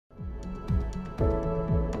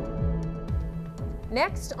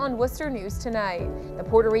Next on Worcester News Tonight, the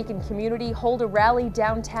Puerto Rican community hold a rally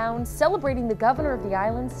downtown celebrating the governor of the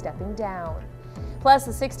island stepping down. Plus,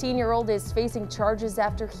 a 16-year-old is facing charges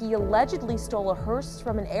after he allegedly stole a hearse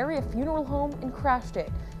from an area funeral home and crashed it.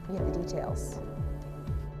 We have the details.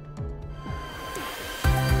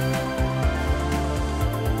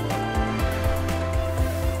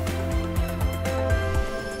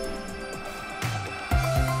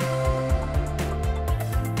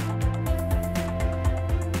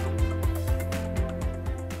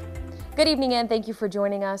 Good evening and thank you for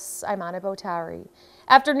joining us. I'm Anna Botari.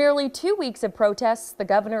 After nearly 2 weeks of protests, the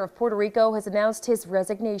governor of Puerto Rico has announced his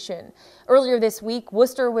resignation. Earlier this week,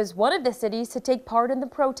 Worcester was one of the cities to take part in the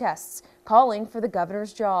protests, calling for the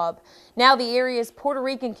governor's job. Now the area's Puerto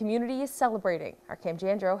Rican community is celebrating. Our Cam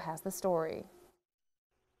Jandro has the story.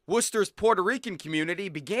 Worcester's Puerto Rican community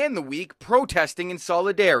began the week protesting in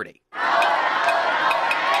solidarity.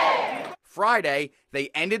 Friday,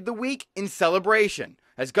 they ended the week in celebration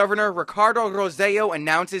as Governor Ricardo Rosselló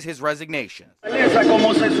announces his resignation. We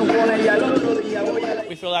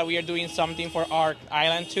feel that we are doing something for our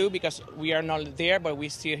island too, because we are not there, but we're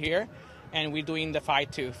still here, and we're doing the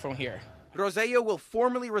fight too from here. Rosselló will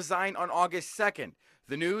formally resign on August 2nd.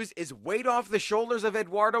 The news is weight off the shoulders of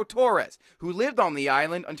Eduardo Torres, who lived on the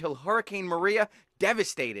island until Hurricane Maria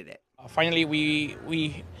devastated it. Finally,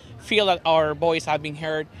 we feel that our voice have been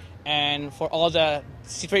heard, and for all the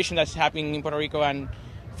situation that's happening in Puerto Rico, and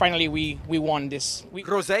finally we won this.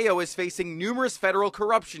 Rosselló is facing numerous federal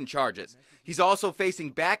corruption charges. He's also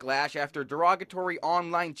facing backlash after derogatory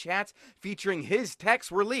online chats featuring his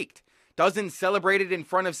texts were leaked. Dozens celebrated in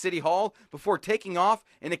front of City Hall before taking off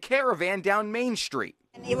in a caravan down Main Street.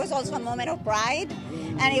 And it was also a moment of pride,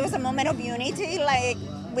 and it was a moment of unity, like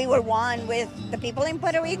we were one with the people in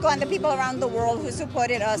Puerto Rico and the people around the world who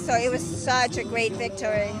supported us, so it was such a great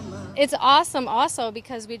victory. It's awesome also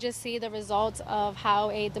because we just see the results of how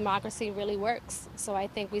a democracy really works. So I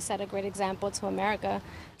think we set a great example to America.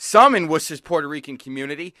 Some in Worcester's Puerto Rican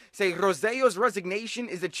community say Rosselló's resignation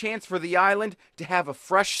is a chance for the island to have a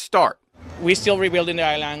fresh start. We're still rebuilding the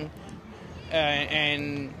island,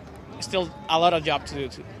 and still a lot of job to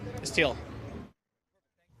do, still.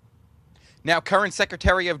 Now, current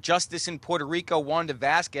Secretary of Justice in Puerto Rico, Wanda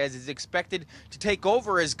Vasquez, is expected to take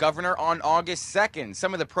over as governor on August 2nd.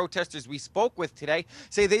 Some of the protesters we spoke with today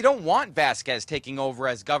say they don't want Vasquez taking over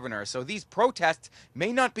as governor, so these protests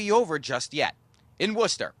may not be over just yet. In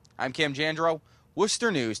Worcester, I'm Cam Jandro,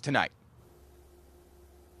 Worcester News Tonight.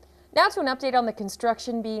 Now to an update on the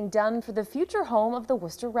construction being done for the future home of the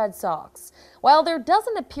Worcester Red Sox. While there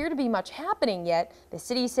doesn't appear to be much happening yet, the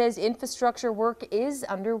city says infrastructure work is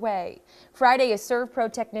underway. Friday, a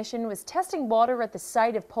ServPro technician was testing water at the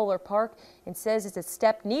site of Polar Park and says it's a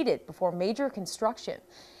step needed before major construction.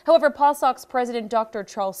 However, Paw Sox president Dr.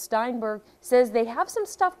 Charles Steinberg says they have some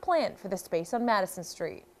stuff planned for the space on Madison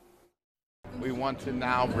Street. We want to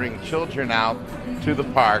now bring children out to the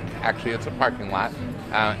park, actually it's a parking lot,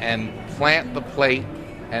 and plant the plate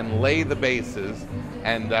and lay the bases,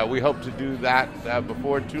 and we hope to do that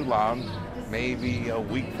before too long, maybe a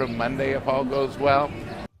week from Monday if all goes well.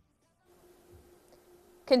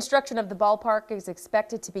 Construction of the ballpark is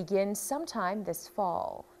expected to begin sometime this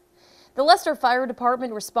fall. The Leicester Fire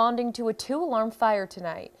Department responding to a 2-alarm fire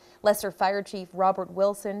tonight. Leicester Fire Chief Robert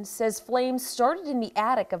Wilson says flames started in the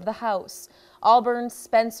attic of the house. Auburn,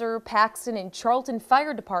 Spencer, Paxton, and Charlton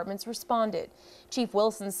fire departments responded. Chief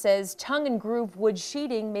Wilson says tongue and groove wood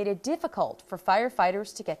sheeting made it difficult for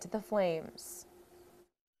firefighters to get to the flames.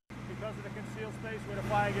 Because of the concealed space where the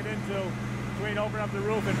fire get into, between opening up the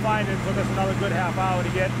roof and find it, took us another good half hour to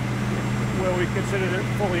get where we considered it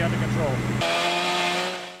fully under control.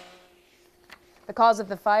 The cause of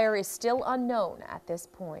the fire is still unknown at this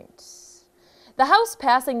point. The House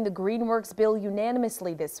passing the Greenworks bill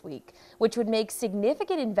unanimously this week, which would make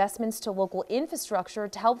significant investments to local infrastructure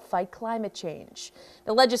to help fight climate change.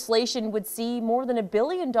 The legislation would see more than $1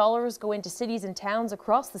 billion go into cities and towns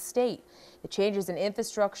across the state. The changes in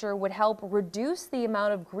infrastructure would help reduce the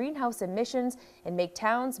amount of greenhouse emissions and make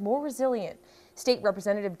towns more resilient. State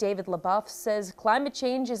Representative David LaBeouf says climate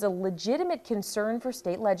change is a legitimate concern for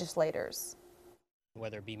state legislators.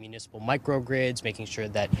 Whether it be municipal microgrids, making sure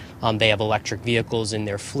that they have electric vehicles in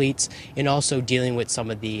their fleets, and also dealing with some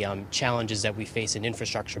of the challenges that we face in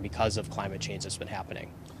infrastructure because of climate change that's been happening.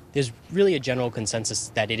 There's really a general consensus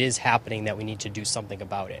that it is happening, that we need to do something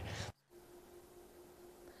about it.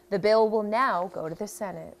 The bill will now go to the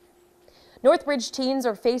Senate. Northbridge teens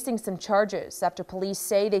are facing some charges after police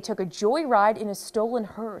say they took a joyride in a stolen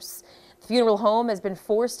hearse. The funeral home has been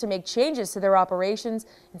forced to make changes to their operations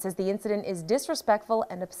and says the incident is disrespectful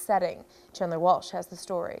and upsetting. Chandler Walsh has the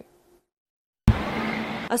story.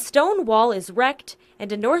 A stone wall is wrecked, and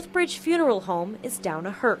a Northbridge funeral home is down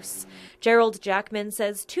a hearse. Gerald Jackman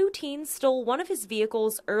says 2 teens stole one of his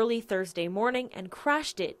vehicles early Thursday morning and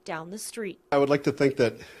crashed it down the street. I would like to think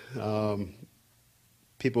that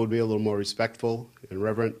people would be a little more respectful and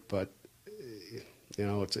reverent, but you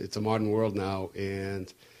know, it's a modern world now,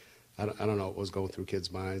 and I don't know what was going through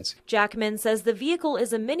kids' minds. Jackman says the vehicle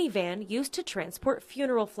is a minivan used to transport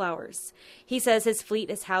funeral flowers. He says his fleet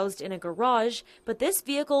is housed in a garage, but this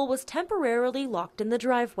vehicle was temporarily locked in the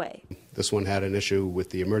driveway. This one had an issue with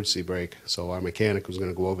the emergency brake, so our mechanic was going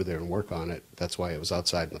to go over there and work on it. That's why it was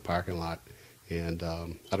outside in the parking lot. And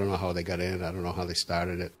I don't know how they got in. I don't know how they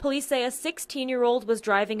started it. Police say a 16-year-old was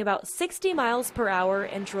driving about 60 miles per hour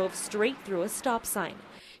and drove straight through a stop sign.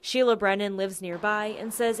 Sheila Brennan lives nearby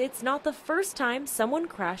and says it's not the first time someone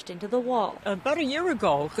crashed into the wall. About a year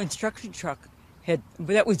ago, a construction truck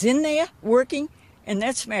that was in there working, and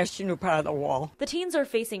that smashed into part of the wall. The teens are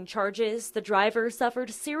facing charges. The driver suffered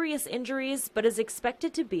serious injuries but is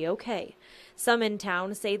expected to be okay. Some in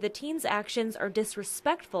town say the teens' actions are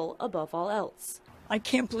disrespectful above all else. I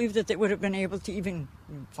can't believe that they would have been able to even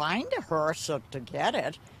find a hearse to get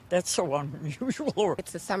it. That's so unusual.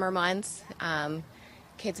 It's the summer months.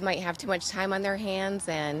 Kids might have too much time on their hands,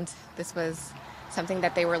 and this was something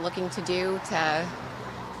that they were looking to do to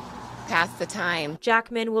pass the time.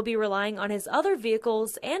 Jackman will be relying on his other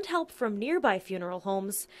vehicles and help from nearby funeral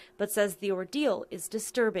homes, but says the ordeal is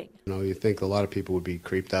disturbing. You know, you think a lot of people would be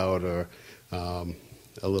creeped out or a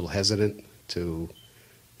little hesitant to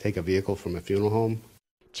take a vehicle from a funeral home.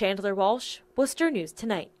 Chandler Walsh, Worcester News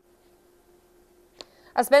Tonight.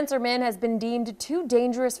 A Spencer man has been deemed too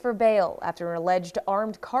dangerous for bail after an alleged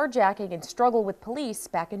armed carjacking and struggle with police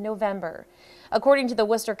back in November. According to the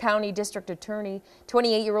Worcester County District Attorney,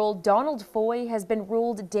 28-year-old Donald Foy has been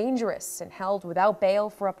ruled dangerous and held without bail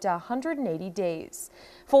for up to 180 days.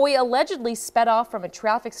 Foy allegedly sped off from a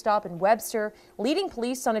traffic stop in Webster, leading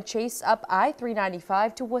police on a chase up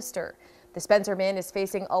I-395 to Worcester. The Spencer man is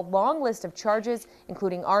facing a long list of charges,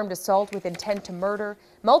 including armed assault with intent to murder,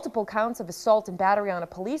 multiple counts of assault and battery on a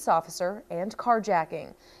police officer, and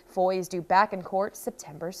carjacking. Foy is due back in court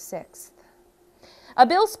September 6th. A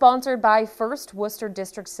bill sponsored by 1st Worcester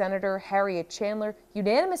District Senator Harriet Chandler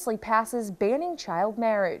unanimously passes banning child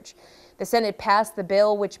marriage. The Senate passed the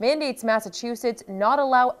bill which mandates Massachusetts not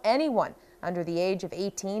allow anyone under the age of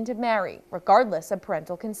 18 to marry, regardless of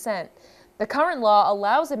parental consent. The current law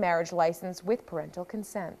allows a marriage license with parental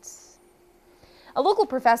consent. A local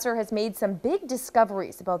professor has made some big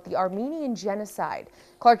discoveries about the Armenian genocide.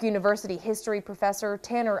 Clark University history professor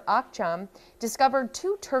Taner Akçam discovered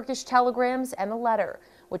 2 Turkish telegrams and a letter,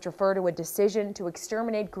 which refer to a decision to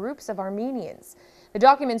exterminate groups of Armenians. The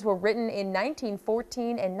documents were written in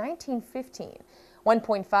 1914 and 1915.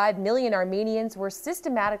 1.5 million Armenians were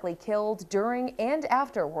systematically killed during and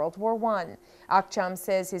after World War I. Akçam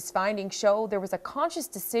says his findings show there was a conscious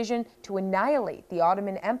decision to annihilate the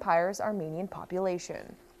Ottoman Empire's Armenian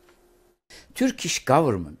population. Turkish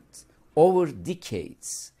government over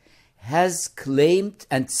decades has claimed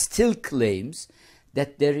and still claims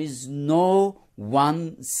that there is no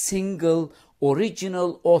one single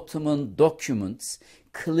original Ottoman documents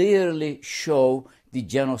clearly show the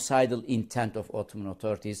genocidal intent of Ottoman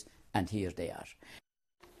authorities, and here they are.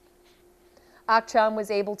 Akçam was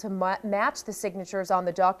able to match the signatures on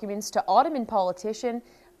the documents to Ottoman politician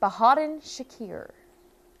Bahaddin Shakir.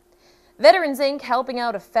 Veterans Inc. helping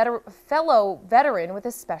out a fellow veteran with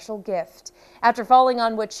a special gift. After falling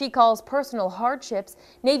on what she calls personal hardships,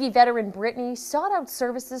 Navy veteran Brittany sought out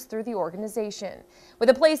services through the organization.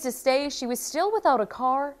 With a place to stay, she was still without a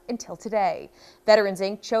car until today. Veterans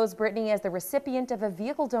Inc. chose Brittany as the recipient of a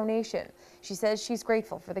vehicle donation. She says she's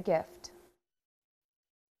grateful for the gift.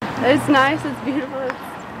 It's nice, it's beautiful,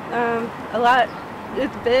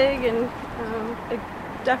 it's big, and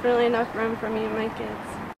definitely enough room for me and my kids.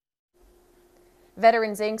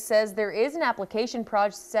 Veterans Inc. says there is an application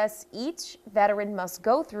process each veteran must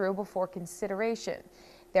go through before consideration.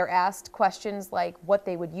 They're asked questions like what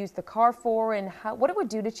they would use the car for and what it would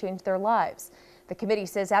do to change their lives. The committee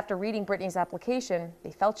says after reading Brittany's application,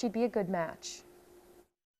 they felt she'd be a good match.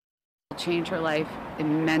 Change her life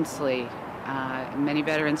immensely. Many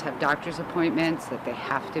veterans have doctor's appointments that they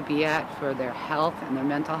have to be at for their health and their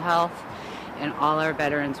mental health. And all our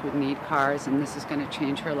veterans would need cars, and this is going to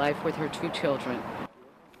change her life with her 2 children.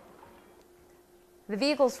 The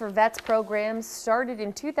Vehicles for Vets program started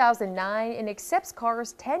in 2009 and accepts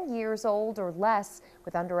cars 10 years old or less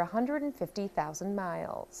with under 150,000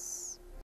 miles.